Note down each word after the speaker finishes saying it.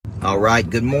All right,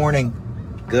 good morning.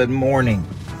 Good morning.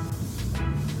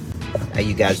 How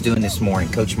you guys doing this morning?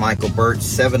 Coach Michael Burt,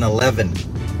 7-Eleven.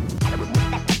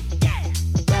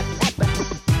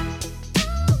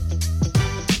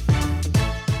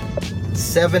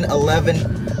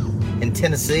 7-Eleven in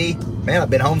Tennessee. Man, I've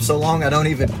been home so long, I'm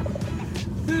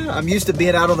used to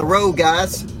being out on the road,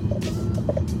 guys.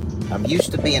 I'm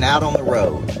used to being out on the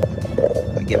road.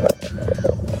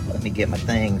 Let me get my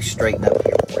thing straightened up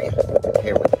here for you.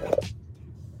 Here we go.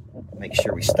 Make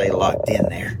sure we stay locked in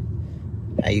there.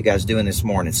 How you guys doing this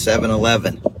morning?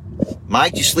 7-Eleven.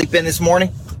 Mike, you sleep in this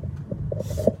morning?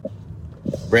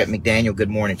 Brett McDaniel, good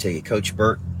morning to you. Coach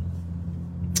Burt.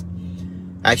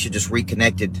 I actually just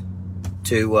reconnected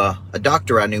to a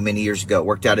doctor I knew many years ago.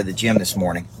 Worked out at the gym this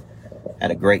morning.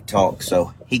 Had a great talk,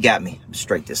 so he got me.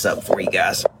 Straight this up for you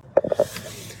guys.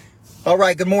 All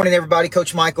right, good morning, everybody.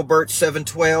 Coach Michael Burt,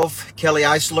 712. Kelly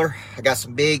Eisler. I got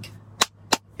some big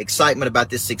excitement about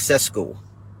this Success School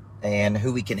and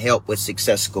who we can help with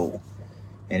Success School.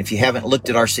 And if you haven't looked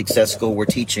at our Success School, we're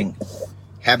teaching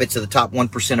habits of the top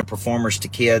 1% of performers to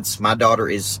kids. My daughter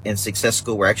is in Success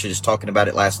School. We're actually just talking about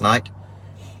it last night.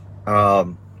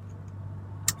 So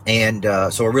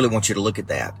I really want you to look at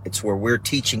that. It's where we're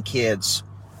teaching kids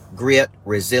grit,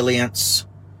 resilience,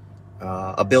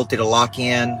 ability to lock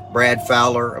in, Brad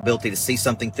Fowler, ability to see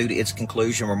something through to its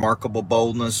conclusion, remarkable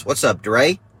boldness. What's up,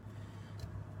 Dre?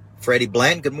 Freddie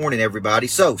Blanton, good morning, everybody.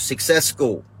 So, Success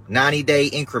School, 90-day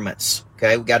increments.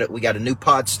 Okay, we got a new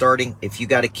pod starting. If you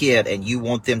got a kid and you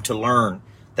want them to learn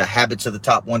the habits of the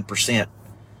top 1%,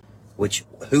 which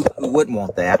who wouldn't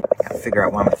want that? I gotta figure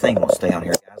out why my thing won't stay on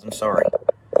here, guys. I'm sorry.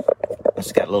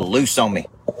 It's got a little loose on me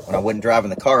when I wasn't driving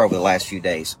the car over the last few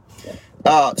days.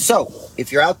 So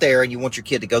if you're out there and you want your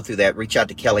kid to go through that, reach out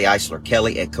to Kelly Eisler,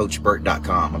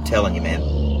 kelly@coachburt.com. I'm telling you,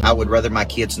 man, I would rather my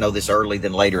kids know this early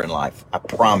than later in life. I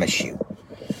promise you.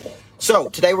 So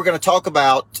today we're going to talk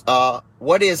about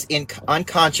what is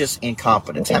unconscious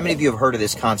incompetence. How many of you have heard of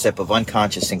this concept of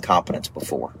unconscious incompetence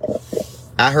before?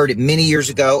 I heard it many years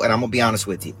ago, and I'm going to be honest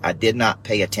with you. I did not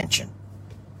pay attention.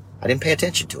 I didn't pay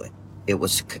attention to it. It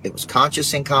was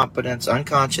conscious incompetence,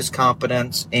 unconscious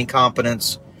competence,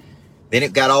 incompetence. Then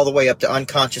it got all the way up to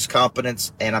unconscious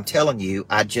competence. And I'm telling you,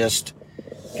 I just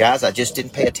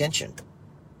didn't pay attention.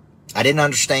 I didn't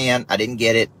understand. I didn't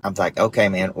get it. I'm like, okay,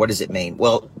 man, what does it mean?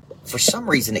 Well, for some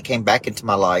reason, it came back into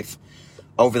my life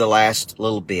over the last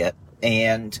little bit.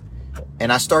 And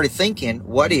I started thinking,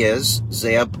 what is,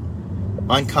 Zeb,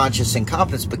 unconscious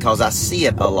incompetence? Because I see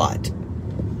it a lot.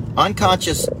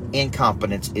 Unconscious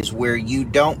incompetence is where you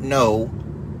don't know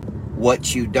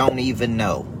what you don't even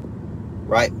know.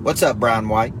 Right? What's up, Brown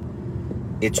White?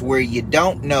 It's where you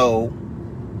don't know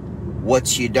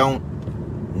what you don't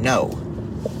know.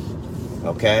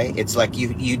 Okay? It's like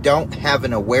you don't have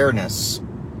an awareness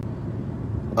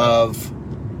of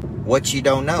what you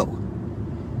don't know.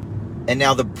 And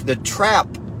now the trap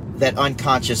that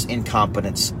unconscious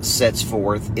incompetence sets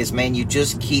forth is, man, you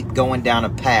just keep going down a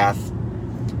path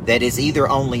that is either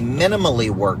only minimally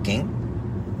working,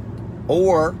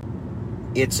 or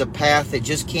it's a path that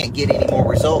just can't get any more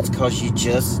results because you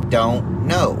just don't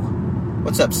know.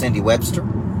 What's up, Cindy Webster?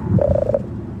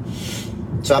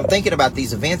 So I'm thinking about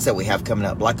these events that we have coming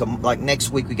up. Like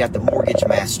next week, we got the Mortgage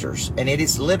Masters. And it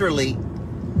is literally,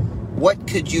 what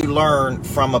could you learn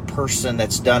from a person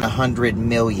that's done $100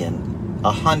 million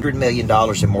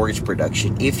in mortgage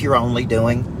production if you're only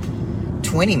doing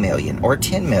 20 million or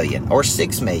 10 million or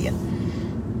 6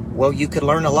 million? Well, you could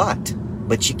learn a lot.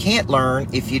 But you can't learn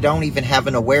if you don't even have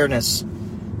an awareness.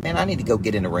 Man, I need to go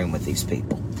get in a room with these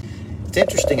people. It's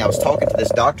interesting. I was talking to this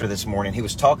doctor this morning. He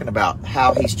was talking about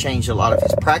how he's changed a lot of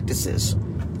his practices,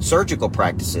 surgical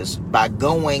practices, by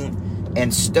going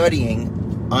and studying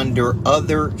under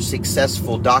other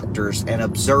successful doctors and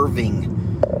observing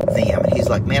them. And he's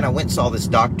like, man, I went and saw this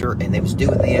doctor and they was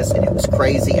doing this and it was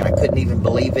crazy and I couldn't even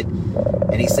believe it.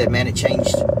 And he said, man, it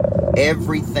changed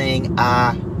everything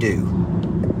I do.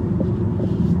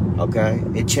 Okay,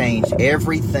 it changed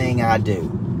everything I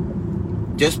do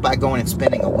just by going and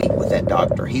spending a week with that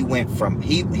doctor. He went from,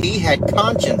 he had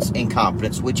conscious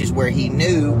incompetence, which is where he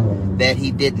knew that he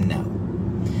didn't know.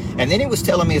 And then he was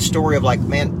telling me a story of like,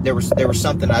 man, there was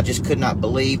something I just could not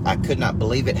believe. I could not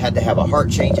believe it. Had to have a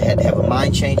heart change. I had to have a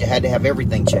mind change. I had to have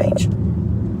everything change.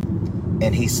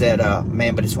 And he said,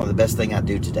 man, but it's one of the best things I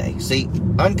do today. See,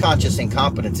 unconscious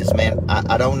incompetence is, man,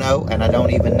 I don't know, and I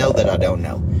don't even know that I don't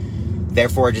know.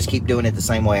 Therefore, I just keep doing it the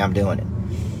same way I'm doing it.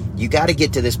 You got to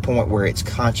get to this point where it's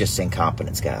conscious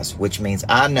incompetence, guys, which means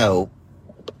I know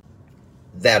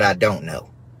that I don't know.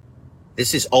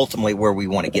 This is ultimately where we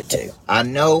want to get to. I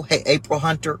know, hey, April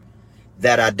Hunter,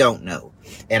 that I don't know.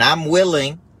 And I'm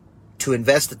willing to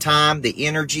invest the time, the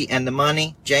energy, and the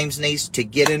money, James needs, to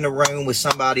get in the room with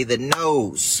somebody that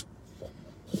knows.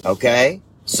 Okay?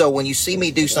 So when you see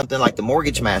me do something like the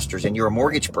Mortgage Masters and you're a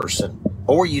mortgage person,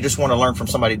 or you just want to learn from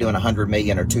somebody doing 100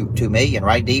 million or 2 million,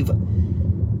 right, Diva?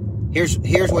 Here's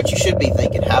what you should be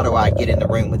thinking. How do I get in the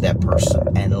room with that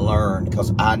person and learn?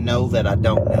 Because I know that I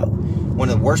don't know. One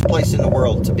of the worst places in the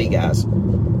world to be, guys,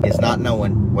 is not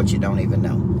knowing what you don't even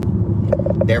know.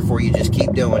 Therefore, you just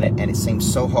keep doing it, and it seems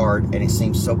so hard, and it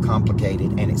seems so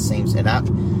complicated, and it seems, and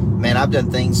I've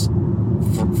done things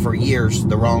for years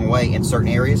the wrong way in certain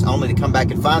areas, only to come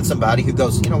back and find somebody who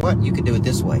goes, you know what, you could do it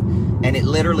this way. And it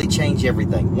literally changed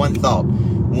everything. One thought,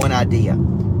 one idea,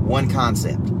 one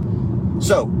concept.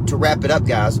 So, to wrap it up,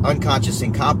 guys, unconscious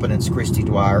incompetence, Christy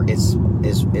Dwyer, is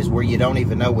where you don't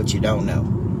even know what you don't know.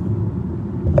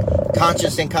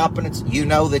 Conscious incompetence, you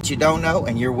know that you don't know,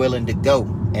 and you're willing to go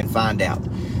and find out.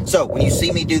 So, when you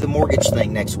see me do the mortgage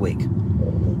thing next week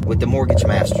with the Mortgage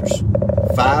Masters,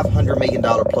 $500 million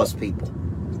plus people,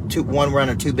 one run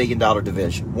a $2 billion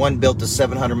division, one built a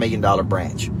 $700 million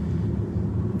branch.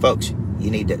 Folks,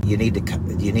 you need to, I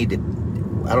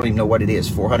don't even know what it is,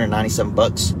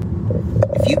 $497.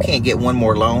 If you can't get one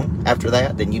more loan after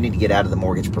that, then you need to get out of the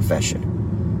mortgage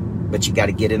profession. But you got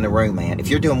to get in the room, man. If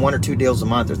you're doing 1 or 2 deals a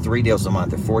month, or 3 deals a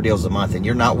month, or 4 deals a month, and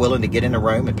you're not willing to get in the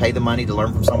room and pay the money to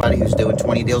learn from somebody who's doing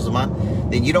 20 deals a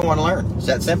month, then you don't want to learn. It's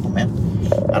that simple, man.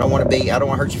 I don't want to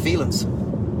hurt your feelings.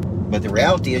 But the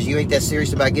reality is you ain't that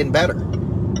serious about getting better.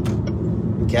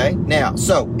 Okay? Now,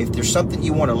 so if there's something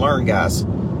you want to learn, guys,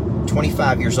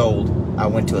 25 years old, I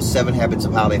went to a 7 Habits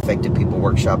of Highly Effective People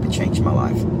workshop. It changed my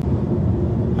life.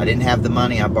 I didn't have the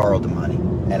money. I borrowed the money.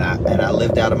 And I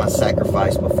lived out of my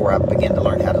sacrifice before I began to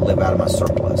learn how to live out of my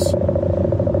surplus.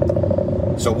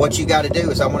 So what you got to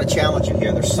do is, I want to challenge you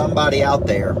here. There's somebody out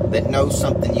there that knows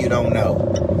something you don't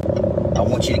know. I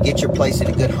want you to get your place in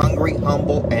a good, hungry,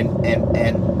 humble, and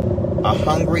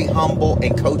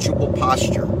coachable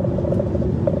posture.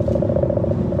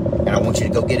 And I want you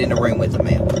to go get in the room with them,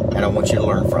 man. And I want you to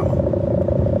learn from them.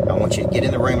 I want you to get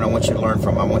in the room, and I want you to learn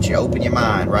from them. I want you to open your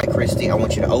mind, right, Christy? I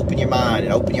want you to open your mind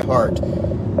and open your heart.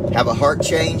 Have a heart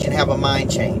change and have a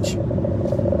mind change.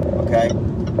 Okay?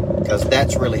 Because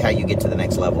that's really how you get to the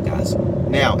next level, guys.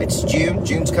 Now, it's June.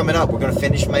 June's coming up. We're going to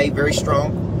finish May very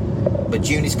strong. But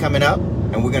June is coming up,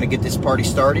 and we're going to get this party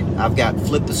started. I've got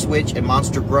Flip the Switch and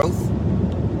Monster Growth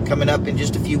coming up in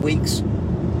just a few weeks.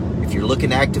 If you're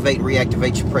looking to activate and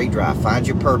reactivate your prey drive, find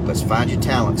your purpose, find your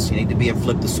talents, you need to be in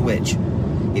Flip the Switch.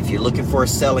 If you're looking for a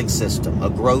selling system, a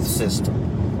growth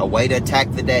system, a way to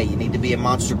attack the day, you need to be in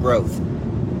Monster Growth.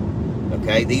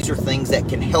 Okay, these are things that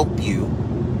can help you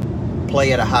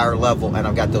play at a higher level, and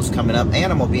I've got those coming up.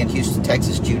 And I'm going to be in Houston,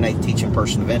 Texas, June 8th, teaching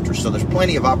Person of Interest. So there's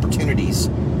plenty of opportunities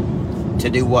to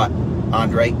do what?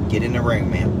 Andre, get in the room,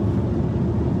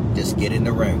 man. Just get in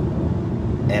the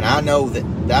room. And I know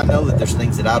that there's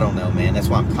things that I don't know, man. That's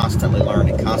why I'm constantly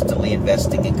learning, constantly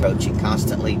investing in coaching,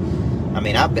 constantly. I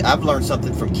mean, I've learned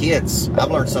something from kids. I've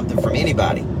learned something from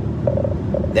anybody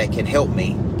that can help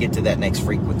me get to that next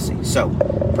frequency. So,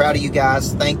 proud of you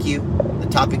guys. Thank you. The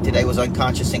topic today was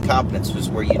unconscious incompetence, was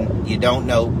where you don't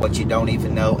know what you don't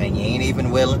even know, and you ain't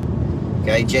even willing.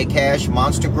 Okay, J Cash,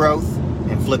 Monster Growth,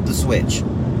 and Flip the Switch.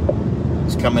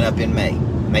 It's coming up in May.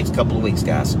 Next couple of weeks,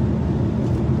 guys.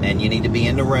 And you need to be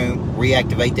in the room,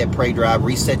 reactivate that prey drive,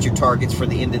 reset your targets for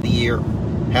the end of the year.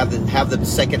 Have the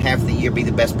second half of the year be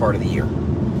the best part of the year.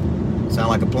 Sound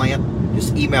like a plan?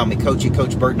 Just email me,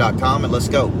 coach@coachburt.com, and let's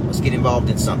go. Let's get involved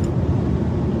in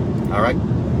something. All right?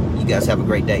 You guys have a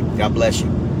great day. God bless you.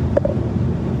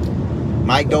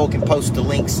 Mike Dole can post the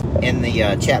links in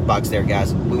the chat box there,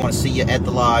 guys. We want to see you at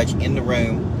the lodge, in the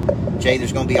room. Jay,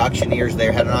 there's going to be auctioneers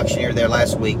there. Had an auctioneer there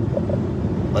last week.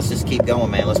 Let's just keep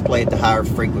going, man. Let's play at the higher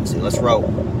frequency. Let's roll.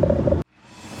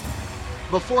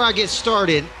 Before I get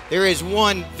started, there is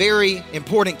one very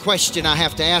important question I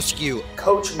have to ask you.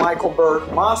 Coach Michael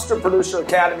Burt, Monster Producer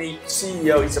Academy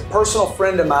CEO. He's a personal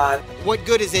friend of mine. What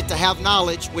good is it to have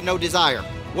knowledge with no desire?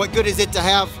 What good is it to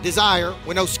have desire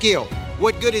with no skill?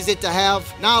 What good is it to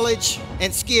have knowledge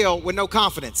and skill with no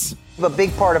confidence? A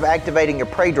big part of activating your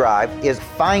prey drive is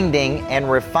finding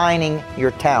and refining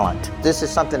your talent. This is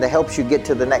something that helps you get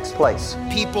to the next place.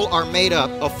 People are made up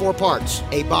of 4 parts: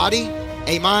 a body,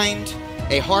 a mind,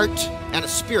 a heart, and a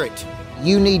spirit.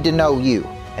 You need to know you,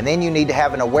 and then you need to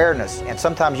have an awareness, and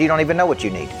sometimes you don't even know what you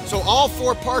need. So all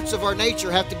 4 parts of our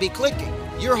nature have to be clicking.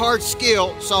 Your hard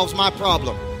skill solves my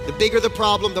problem. The bigger the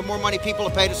problem, the more money people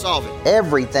will pay to solve it.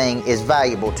 Everything is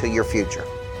valuable to your future.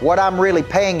 What I'm really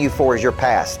paying you for is your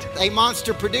past. A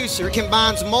monster producer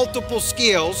combines multiple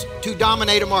skills to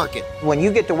dominate a market. When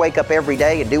you get to wake up every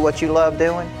day and do what you love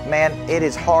doing, man, it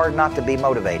is hard not to be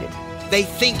motivated. They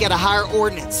think at a higher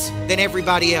ordinance than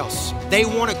everybody else. They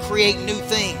want to create new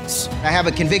things. I have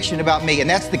a conviction about me, and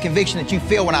that's the conviction that you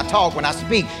feel when I talk, when I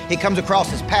speak. It comes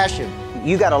across as passion.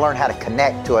 You got to learn how to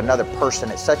connect to another person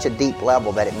at such a deep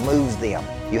level that it moves them.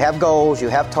 You have goals, you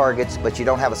have targets, but you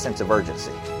don't have a sense of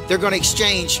urgency. They're going to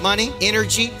exchange money,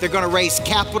 energy. They're going to raise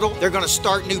capital. They're going to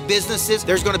start new businesses.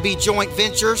 There's going to be joint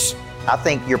ventures. I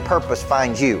think your purpose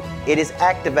finds you. It is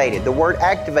activated. The word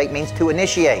activate means to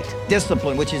initiate.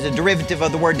 Discipline, which is a derivative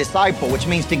of the word disciple, which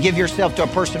means to give yourself to a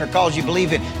person or cause you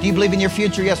believe in. Do you believe in your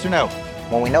future, yes or no?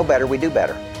 When we know better, we do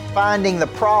better. Finding the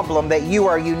problem that you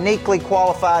are uniquely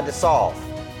qualified to solve,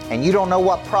 and you don't know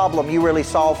what problem you really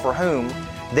solve for whom,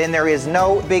 then there is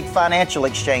no big financial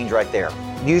exchange right there.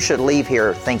 You should leave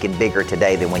here thinking bigger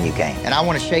today than when you came. And I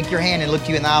want to shake your hand and look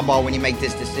you in the eyeball when you make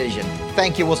this decision.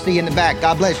 Thank you. We'll see you in the back.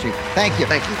 God bless you. Thank you.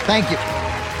 Thank you. Thank you.